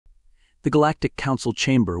The Galactic Council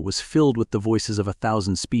chamber was filled with the voices of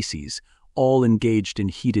 1,000 species, all engaged in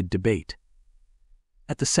heated debate.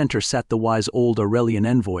 At the center sat the wise old Aurelian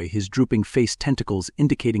envoy, his drooping face tentacles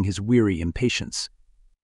indicating his weary impatience.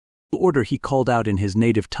 The order he called out in his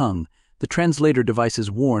native tongue, the translator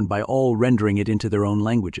devices warned by all rendering it into their own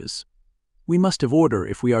languages. We must have order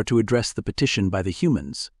if we are to address the petition by the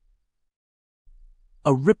humans.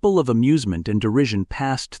 A ripple of amusement and derision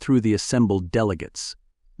passed through the assembled delegates.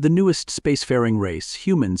 The newest spacefaring race,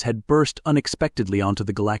 humans, had burst unexpectedly onto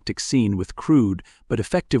the galactic scene with crude but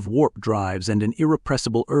effective warp drives and an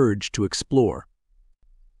irrepressible urge to explore.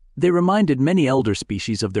 They reminded many elder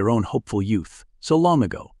species of their own hopeful youth, so long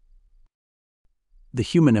ago. The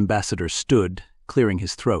human ambassador stood, clearing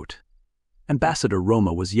his throat. Ambassador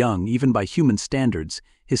Roma was young, even by human standards,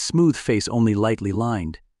 his smooth face only lightly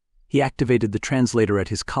lined. He activated the translator at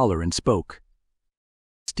his collar and spoke.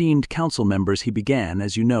 Esteemed council members, he began,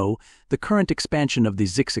 as you know, the current expansion of the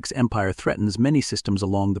Xixix Empire threatens many systems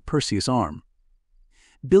along the Perseus arm.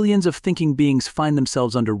 Billions of thinking beings find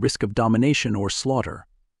themselves under risk of domination or slaughter.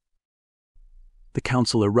 The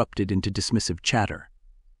council erupted into dismissive chatter.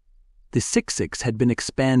 The Xixix had been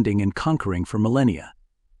expanding and conquering for millennia.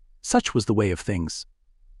 Such was the way of things.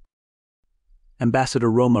 Ambassador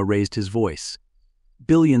Roma raised his voice.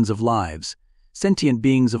 Billions of lives, sentient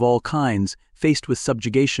beings of all kinds, faced with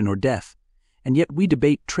subjugation or death, and yet we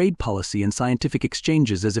debate trade policy and scientific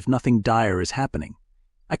exchanges as if nothing dire is happening.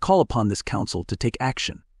 I call upon this council to take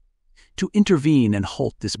action, to intervene and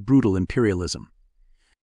halt this brutal imperialism.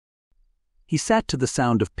 He sat to the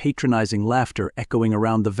sound of patronizing laughter echoing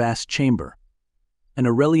around the vast chamber. An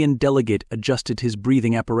Aurelian delegate adjusted his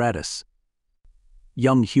breathing apparatus.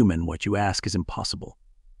 Young human, what you ask is impossible.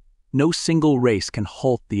 No single race can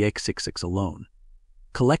halt the Xixix alone.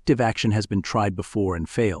 Collective action has been tried before and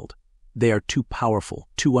failed. They are too powerful,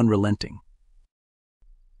 too unrelenting.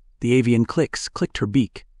 The avian clicked her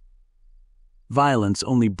beak. Violence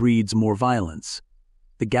only breeds more violence.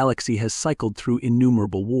 The galaxy has cycled through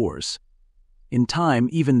innumerable wars. In time,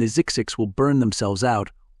 even the Xixix will burn themselves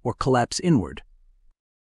out or collapse inward.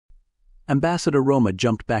 Ambassador Roma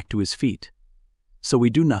jumped back to his feet. So we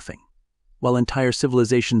do nothing, while entire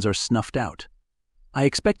civilizations are snuffed out. I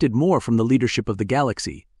expected more from the leadership of the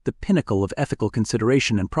galaxy, the pinnacle of ethical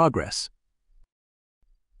consideration and progress.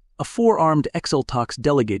 A four-armed Xixix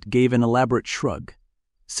delegate gave an elaborate shrug.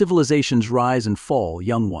 Civilizations rise and fall,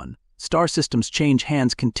 young one. Star systems change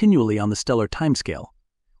hands continually on the stellar timescale.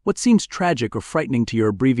 What seems tragic or frightening to your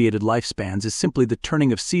abbreviated lifespans is simply the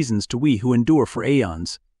turning of seasons to we who endure for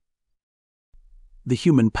aeons. The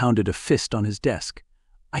human pounded a fist on his desk.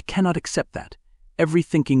 I cannot accept that. Every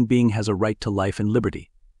thinking being has a right to life and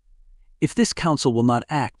liberty. If this council will not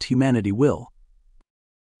act, humanity will.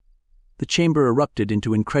 The chamber erupted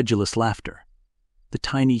into incredulous laughter. The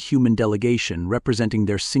tiny human delegation, representing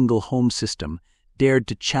their single home system, dared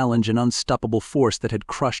to challenge an unstoppable force that had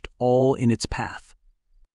crushed all in its path.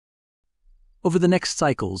 Over the next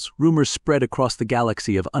cycles, rumors spread across the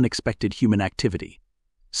galaxy of unexpected human activity.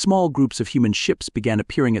 Small groups of human ships began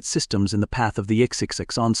appearing at systems in the path of the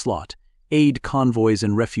Xixix onslaught, aid convoys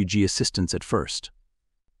and refugee assistance at first.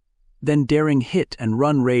 Then daring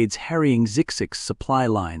hit-and-run raids harrying Xixix supply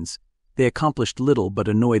lines. They accomplished little but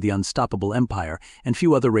annoyed the unstoppable empire, and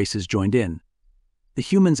few other races joined in. The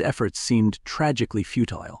humans' efforts seemed tragically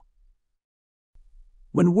futile.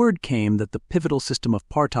 When word came that the pivotal system of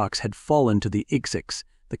Partox had fallen to the Xixix,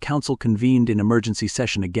 the council convened in emergency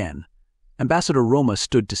session again. Ambassador Roma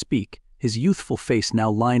stood to speak, his youthful face now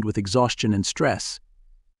lined with exhaustion and stress.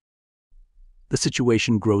 The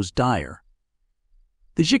situation grows dire.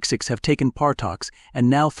 The Xixix have taken Partox and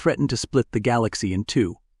now threaten to split the galaxy in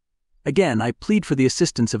two. Again, I plead for the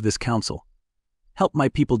assistance of this council. Help my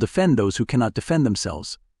people defend those who cannot defend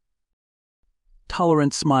themselves.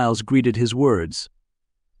 Tolerant smiles greeted his words.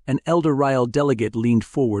 An elder Ryal delegate leaned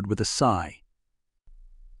forward with a sigh.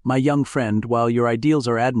 My young friend, while your ideals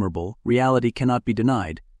are admirable, reality cannot be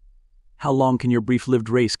denied. How long can your brief-lived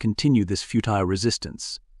race continue this futile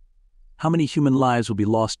resistance? How many human lives will be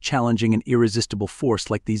lost challenging an irresistible force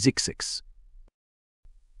like the Xixix?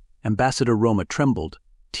 Ambassador Roma trembled,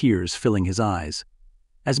 tears filling his eyes.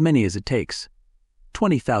 As many as it takes.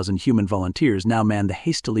 20,000 human volunteers now man the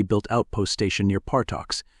hastily built outpost station near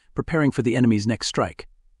Partox, preparing for the enemy's next strike.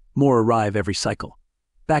 More arrive every cycle.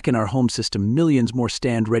 Back in our home system, millions more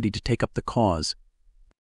stand ready to take up the cause.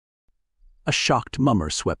 A shocked murmur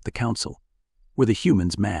swept the council. Were the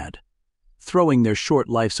humans mad? Throwing their short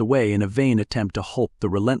lives away in a vain attempt to halt the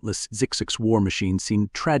relentless Xixix war machine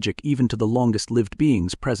seemed tragic even to the longest-lived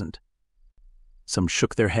beings present. Some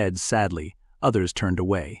shook their heads sadly, others turned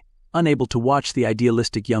away. unable to watch the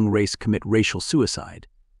idealistic young race commit racial suicide.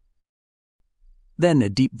 Then a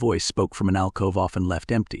deep voice spoke from an alcove often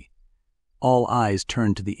left empty. All eyes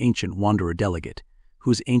turned to the ancient wanderer delegate,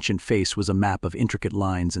 whose ancient face was a map of intricate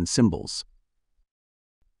lines and symbols.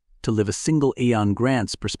 To live a single aeon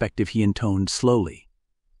grants perspective, he intoned slowly.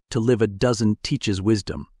 To live a dozen teaches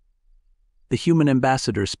wisdom. The human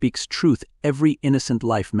ambassador speaks truth. Every innocent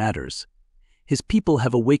life matters. His people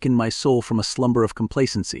have awakened my soul from a slumber of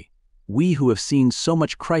complacency. We who have seen so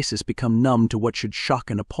much crisis become numb to what should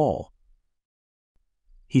shock and appall.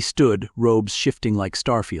 He stood, robes shifting like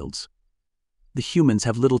starfields. The humans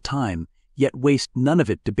have little time, yet waste none of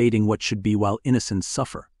it debating what should be while innocents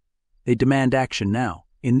suffer. They demand action now.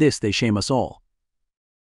 In this they shame us all.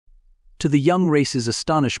 To the young race's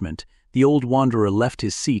astonishment, the old wanderer left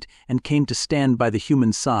his seat and came to stand by the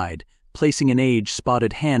human's side, placing an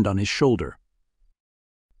age-spotted hand on his shoulder.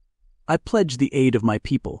 I pledge the aid of my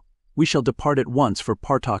people. We shall depart at once for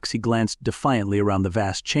Partox. He glanced defiantly around the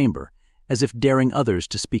vast chamber, as if daring others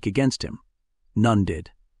to speak against him. None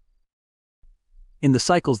did. In the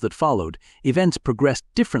cycles that followed, events progressed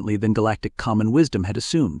differently than galactic common wisdom had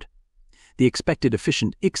assumed. The expected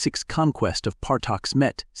efficient Xixix conquest of Partox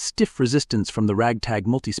met stiff resistance from the ragtag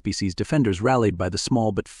multispecies defenders rallied by the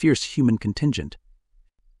small but fierce human contingent.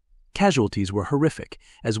 Casualties were horrific,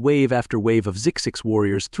 as wave after wave of Xixix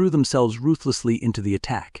warriors threw themselves ruthlessly into the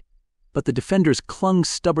attack. But the defenders clung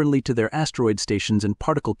stubbornly to their asteroid stations and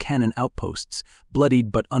particle cannon outposts,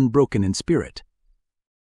 bloodied but unbroken in spirit.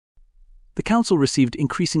 The Council received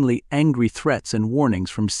increasingly angry threats and warnings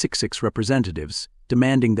from Xixix representatives,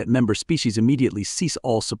 demanding that member species immediately cease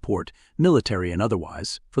all support, military and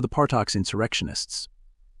otherwise, for the Partox insurrectionists.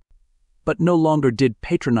 But no longer did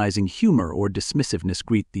patronizing humor or dismissiveness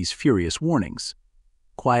greet these furious warnings.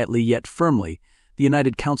 Quietly yet firmly, the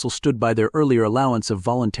United Council stood by their earlier allowance of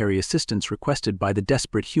voluntary assistance requested by the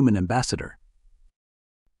desperate human ambassador.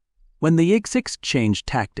 When the Xixix changed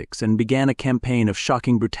tactics and began a campaign of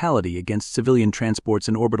shocking brutality against civilian transports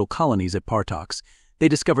and orbital colonies at Partox, they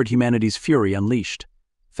discovered humanity's fury unleashed.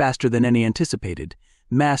 Faster than any anticipated,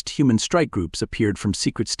 massed human strike groups appeared from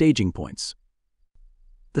secret staging points.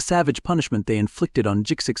 The savage punishment they inflicted on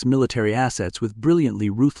Xixix military assets with brilliantly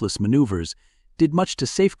ruthless maneuvers did much to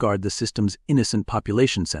safeguard the system's innocent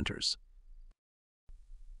population centers.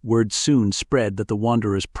 Word soon spread that the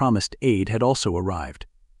Wanderer's promised aid had also arrived,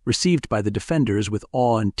 received by the defenders with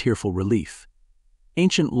awe and tearful relief.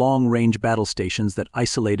 Ancient long-range battle stations that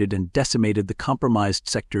isolated and decimated the compromised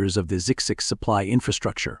sectors of the Xixix supply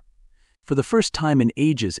infrastructure. For the first time in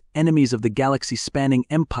ages, enemies of the galaxy-spanning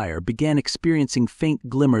empire began experiencing faint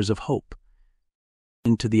glimmers of hope.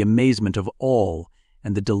 To the amazement of all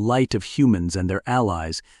and the delight of humans and their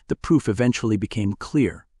allies, the proof eventually became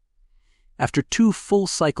clear. After 2 full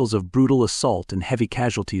cycles of brutal assault and heavy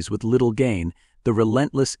casualties with little gain, the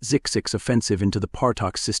relentless Xixix offensive into the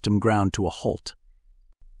Partox system ground to a halt.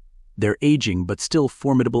 Their aging but still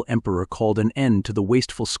formidable emperor called an end to the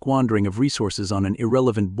wasteful squandering of resources on an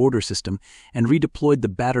irrelevant border system and redeployed the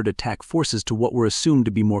battered attack forces to what were assumed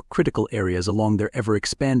to be more critical areas along their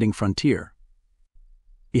ever-expanding frontier.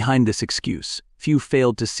 Behind this excuse, few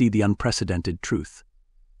failed to see the unprecedented truth.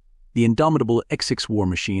 The indomitable Xixix war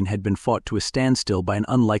machine had been fought to a standstill by an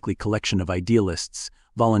unlikely collection of idealists,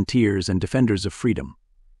 volunteers, and defenders of freedom.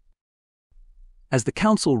 As the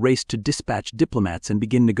Council raced to dispatch diplomats and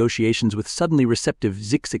begin negotiations with suddenly receptive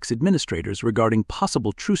Xixix administrators regarding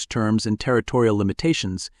possible truce terms and territorial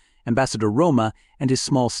limitations, Ambassador Roma and his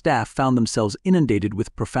small staff found themselves inundated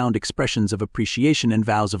with profound expressions of appreciation and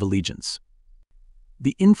vows of allegiance.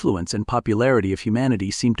 The influence and popularity of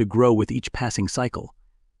humanity seemed to grow with each passing cycle.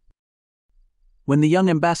 When the young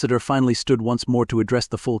ambassador finally stood once more to address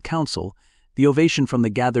the full council, the ovation from the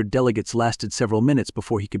gathered delegates lasted several minutes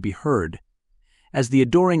before he could be heard. As the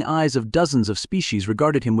adoring eyes of dozens of species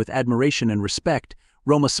regarded him with admiration and respect,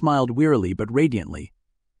 Roma smiled wearily but radiantly.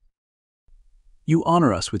 "You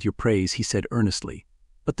honor us with your praise," he said earnestly,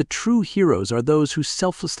 "but the true heroes are those who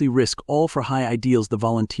selflessly risk all for high ideals, the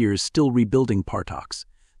volunteers still rebuilding Partox,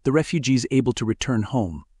 the refugees able to return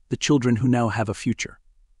home, the children who now have a future."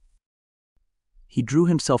 He drew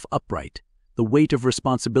himself upright, the weight of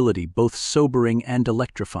responsibility both sobering and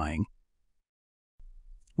electrifying.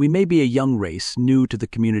 "We may be a young race, new to the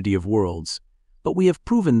community of worlds, but we have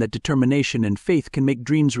proven that determination and faith can make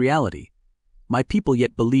dreams reality. My people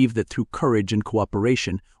yet believe that through courage and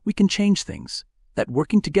cooperation, we can change things, that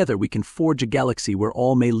working together we can forge a galaxy where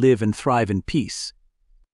all may live and thrive in peace."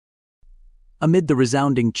 Amid the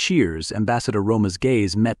resounding cheers, Ambassador Roma's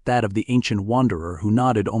gaze met that of the ancient wanderer, who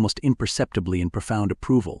nodded almost imperceptibly in profound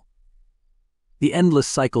approval. The endless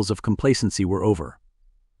cycles of complacency were over.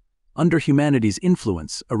 Under humanity's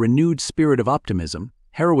influence, a renewed spirit of optimism,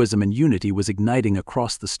 heroism, and unity was igniting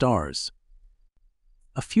across the stars.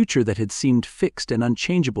 A future that had seemed fixed and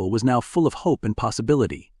unchangeable was now full of hope and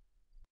possibility.